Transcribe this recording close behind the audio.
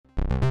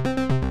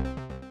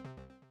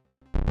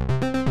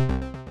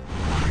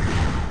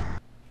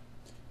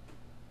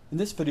In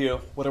this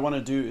video, what I want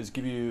to do is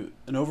give you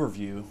an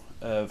overview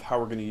of how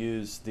we're going to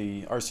use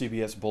the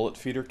RCBS bullet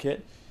feeder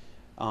kit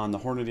on the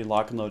Hornady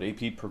Lock and Load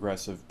AP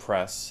Progressive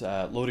Press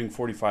loading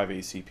 45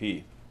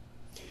 ACP.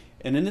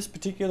 And in this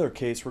particular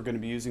case, we're going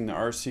to be using the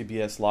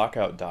RCBS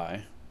lockout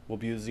die. We'll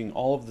be using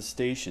all of the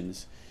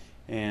stations,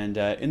 and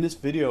in this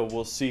video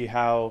we'll see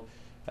how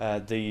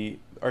the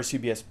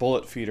RCBS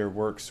bullet feeder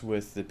works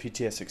with the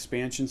PTS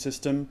expansion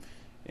system,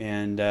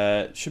 and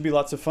it should be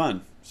lots of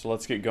fun. So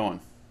let's get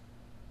going.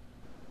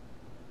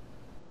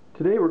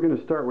 Today we're going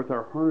to start with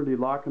our Hornady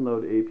Lock and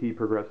Load AP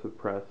Progressive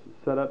Press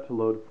set up to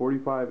load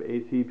 45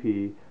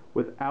 ACP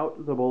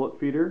without the bullet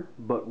feeder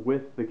but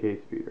with the case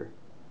feeder.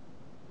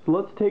 So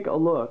let's take a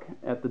look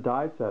at the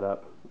die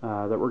setup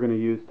that we're going to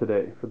use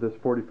today for this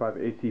 45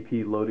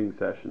 ACP loading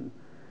session.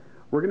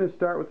 We're going to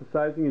start with the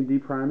sizing and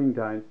depriming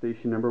die in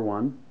station number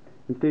 1.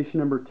 In station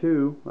number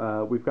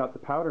 2 we've got the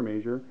powder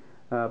measure,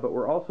 but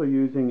we're also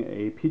using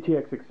a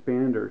PTX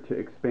expander to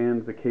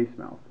expand the case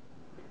mouth.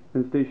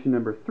 In station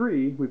number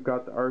 3, we've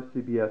got the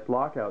RCBS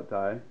lockout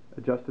die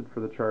adjusted for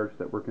the charge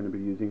that we're going to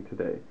be using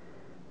today.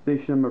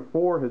 Station number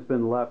 4 has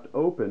been left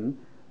open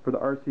for the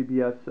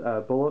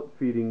RCBS bullet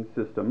feeding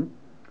system.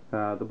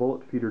 The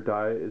bullet feeder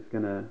die is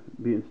going to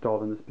be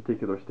installed in this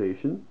particular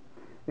station.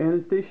 And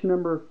in station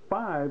number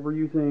 5, we're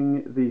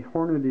using the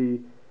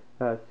Hornady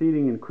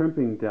seating and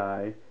crimping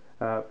die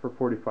for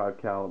 45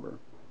 caliber.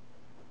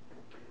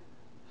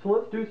 So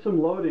let's do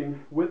some loading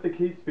with the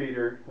case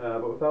feeder,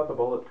 but without the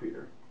bullet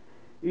feeder.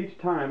 Each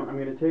time I'm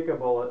going to take a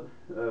bullet,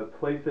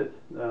 place it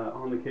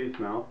on the case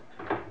mouth,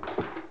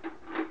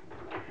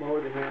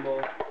 lower the handle,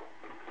 raise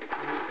the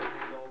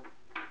handle,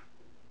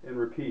 and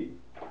repeat.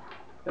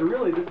 And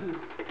really this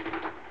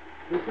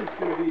is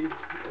going to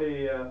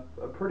be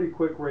a pretty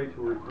quick way to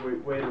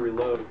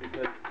reload,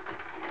 because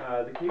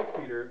the case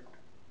feeder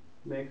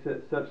makes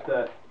it such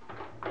that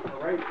our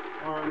right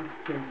arm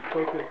can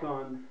focus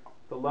on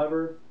the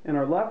lever and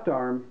our left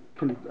arm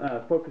can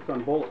focus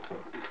on bullet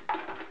choices.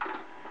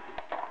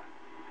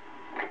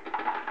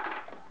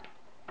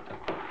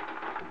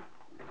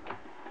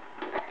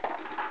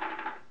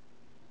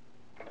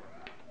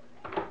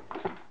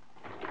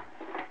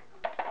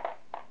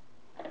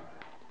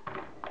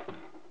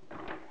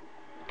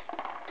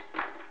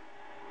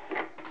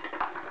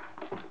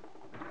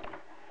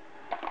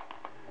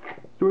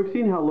 So we've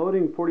seen how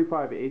loading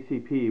 45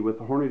 ACP with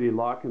the Hornady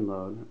Lock and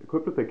Load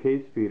equipped with a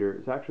case feeder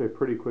is actually a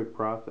pretty quick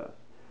process.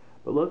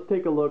 But let's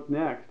take a look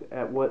next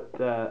at what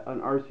an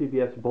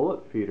RCBS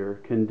bullet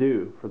feeder can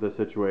do for this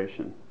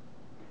situation.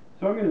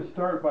 So I'm going to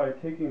start by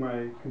taking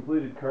my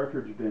completed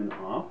cartridge bin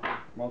off.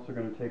 I'm also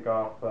going to take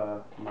off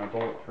my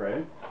bullet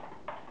tray.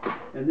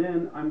 And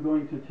then I'm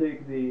going to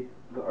take the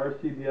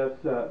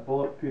RCBS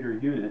bullet feeder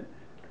unit,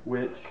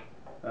 which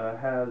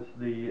has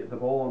the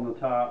bowl on the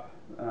top,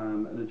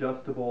 an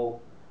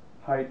adjustable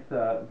height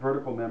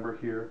vertical member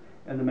here,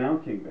 and the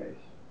mounting base.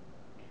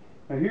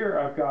 Now here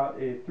I've got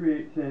a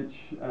 3/8 inch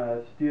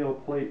steel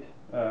plate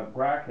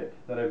bracket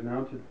that I've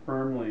mounted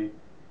firmly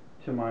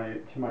to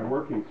my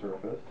working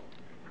surface.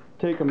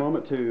 Take a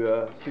moment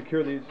to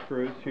secure these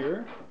screws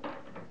here.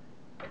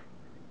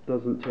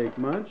 Doesn't take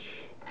much.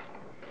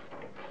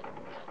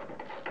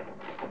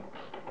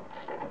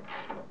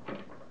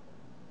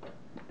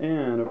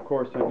 And of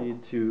course I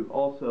need to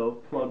also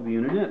plug the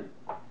unit in.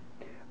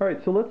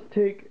 Alright, so let's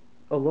take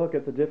a look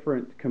at the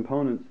different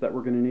components that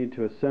we're going to need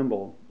to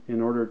assemble in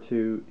order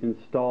to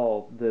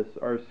install this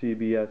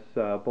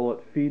RCBS bullet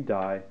feed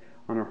die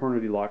on our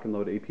Hornady Lock and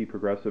Load AP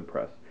Progressive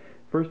Press.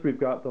 First, we've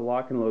got the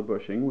lock and load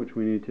bushing, which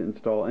we need to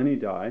install any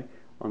die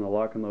on the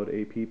Lock and Load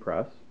AP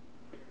press.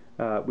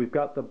 We've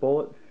got the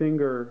bullet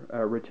finger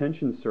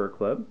retention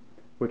circlip,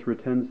 which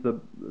retains the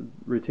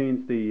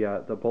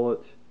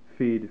bullet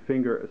feed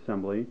finger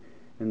assembly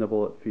in the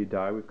bullet feed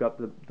die. We've got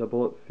the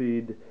bullet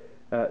feed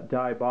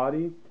die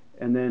body,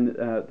 and then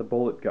the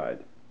bullet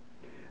guide.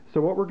 So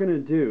what we're going to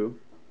do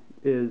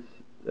is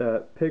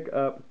pick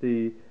up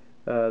the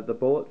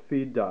bullet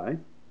feed die,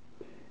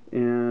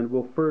 and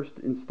we'll first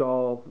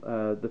install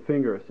the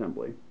finger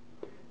assembly.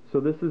 So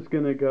this is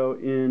going to go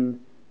in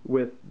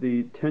with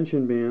the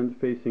tension band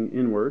facing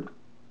inward.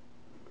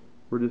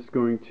 We're just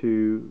going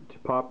to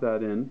pop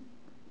that in,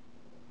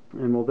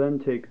 and we'll then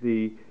take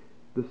the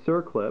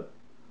circlip,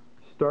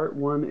 start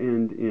one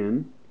end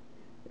in,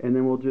 and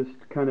then we'll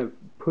just kind of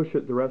push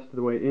it the rest of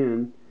the way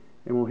in,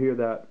 and we'll hear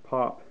that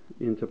pop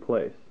into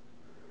place.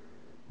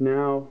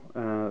 Now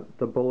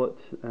the bullet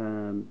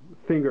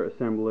finger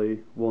assembly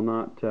will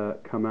not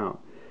come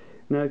out.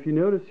 Now if you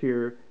notice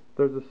here,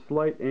 there's a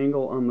slight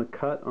angle on the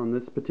cut on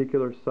this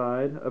particular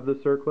side of the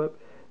circlip.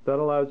 That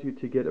allows you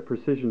to get a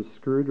precision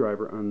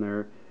screwdriver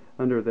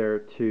under there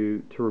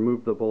to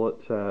remove the bullet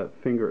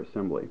finger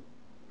assembly.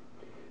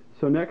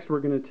 So next we're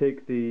going to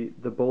take the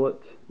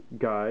bullet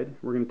guide.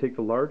 We're going to take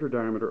the larger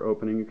diameter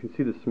opening. You can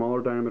see the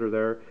smaller diameter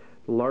there.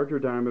 The larger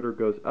diameter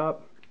goes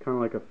up, kind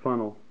of like a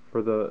funnel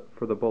for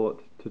the bullet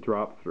to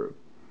drop through.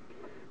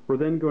 We're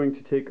then going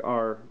to take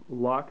our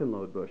lock and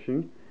load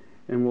bushing,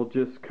 and we'll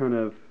just kind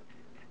of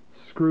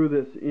screw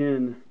this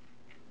in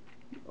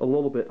a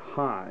little bit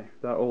high.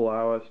 That will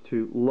allow us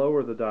to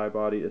lower the die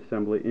body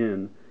assembly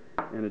in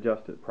and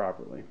adjust it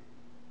properly.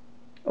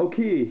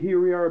 Okay,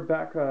 here we are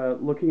back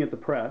looking at the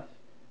press,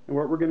 and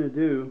what we're going to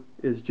do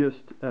is just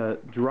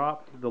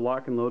drop the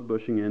lock and load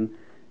bushing in,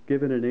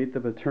 give it 1/8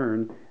 of a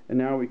turn, and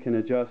now we can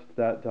adjust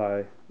that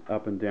die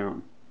up and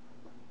down.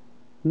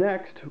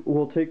 Next,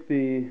 we'll take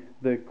the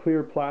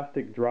clear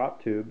plastic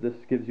drop tube. This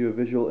gives you a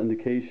visual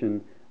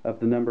indication of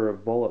the number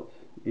of bullets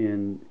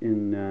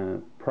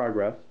in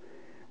progress.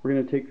 We're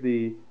going to take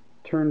the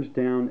turned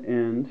down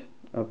end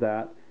of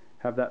that,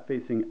 have that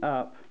facing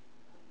up,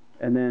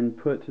 and then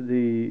put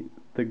the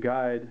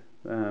guide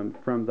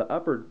from the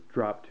upper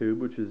drop tube,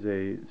 which is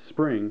a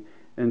spring,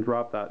 and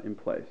drop that in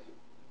place.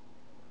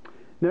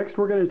 Next,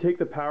 we're going to take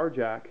the power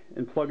jack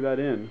and plug that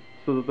in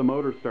so that the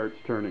motor starts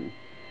turning.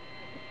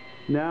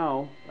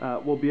 Now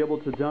we'll be able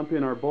to dump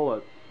in our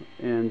bullets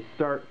and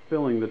start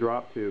filling the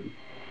drop tube.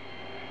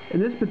 In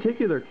this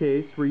particular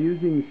case, we're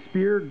using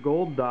Spear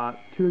Gold Dot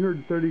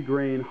 230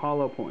 grain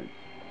hollow points.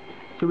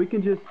 So we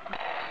can just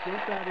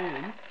dump that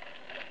in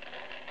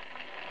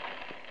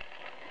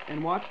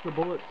and watch the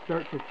bullets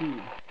start to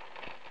feed.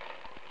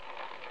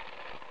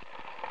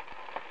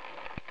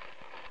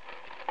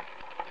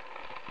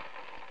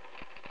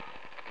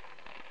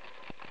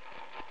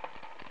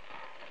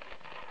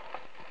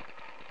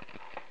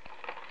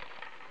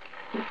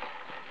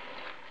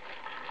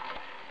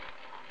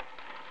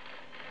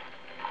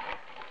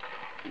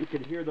 You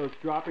can hear those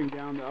dropping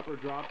down the upper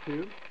drop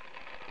tube.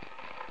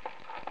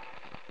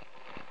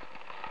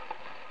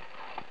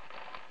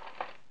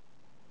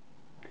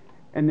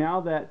 And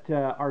now that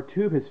our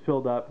tube has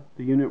filled up,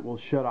 the unit will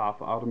shut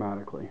off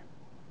automatically.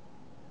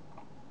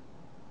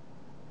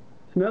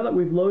 So now that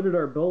we've loaded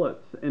our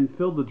bullets and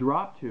filled the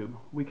drop tube,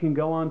 we can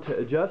go on to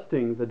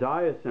adjusting the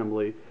die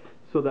assembly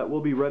so that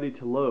we'll be ready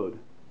to load.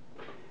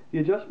 The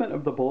adjustment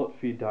of the bullet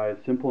feed die is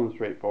simple and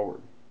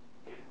straightforward.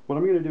 What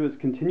I'm going to do is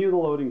continue the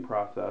loading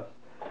process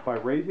by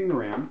raising the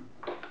ram,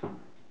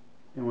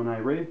 and when I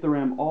raise the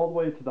ram all the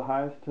way to the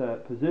highest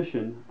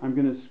position, I'm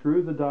going to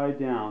screw the die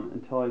down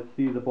until I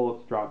see the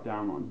bullets drop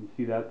down on. You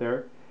see that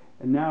there?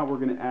 And now we're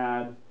going to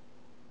add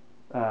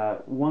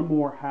one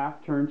more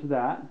half turn to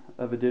that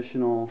of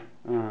additional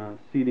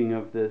seating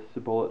of this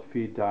bullet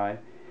feed die,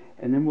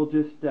 and then we'll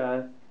just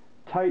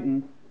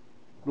tighten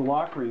the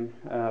lock ring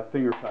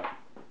finger tight.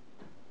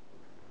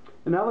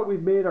 And now that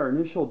we've made our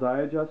initial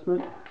die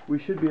adjustment, we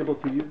should be able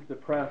to use the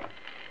press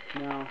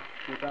now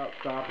without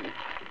stopping.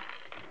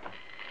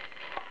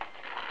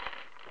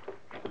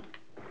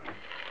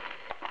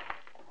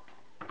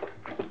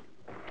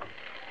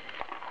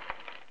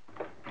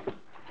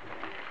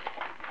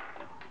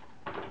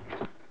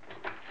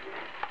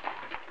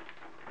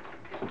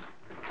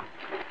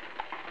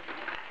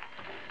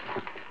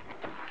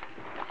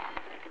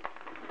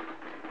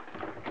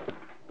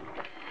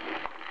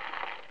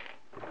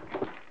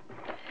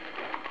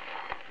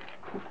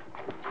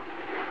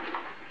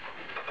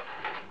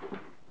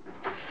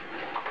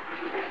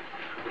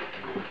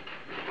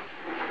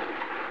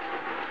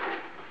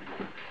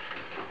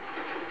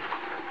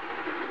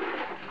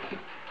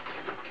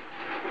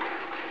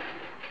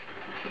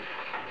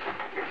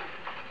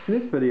 In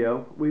this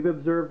video, we've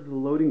observed the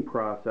loading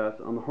process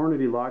on the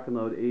Hornady Lock and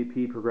Load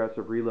AP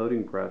Progressive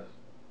Reloading Press,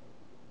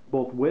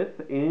 both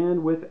with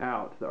and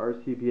without the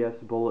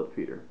RCBS bullet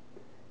feeder.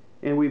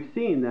 And we've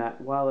seen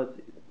that while it's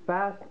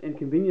fast and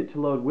convenient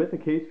to load with a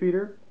case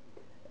feeder,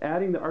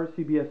 adding the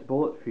RCBS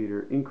bullet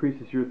feeder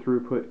increases your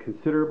throughput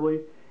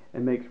considerably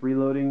and makes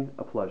reloading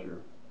a pleasure.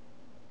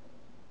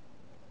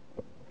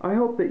 I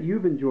hope that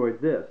you've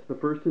enjoyed this, the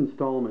first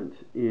installment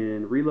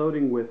in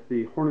reloading with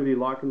the Hornady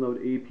Lock and Load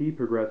AP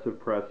Progressive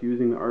Press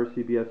using the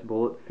RCBS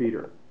bullet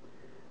feeder.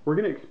 We're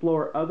going to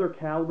explore other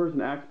calibers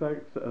and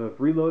aspects of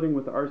reloading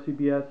with the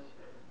RCBS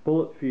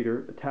bullet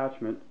feeder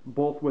attachment,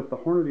 both with the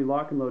Hornady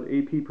Lock and Load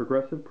AP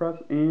Progressive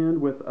Press and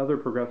with other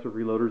progressive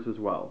reloaders as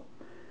well.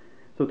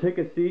 So take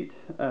a seat,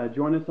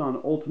 join us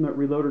on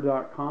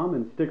ultimatereloader.com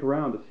and stick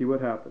around to see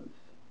what happens.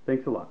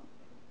 Thanks a lot.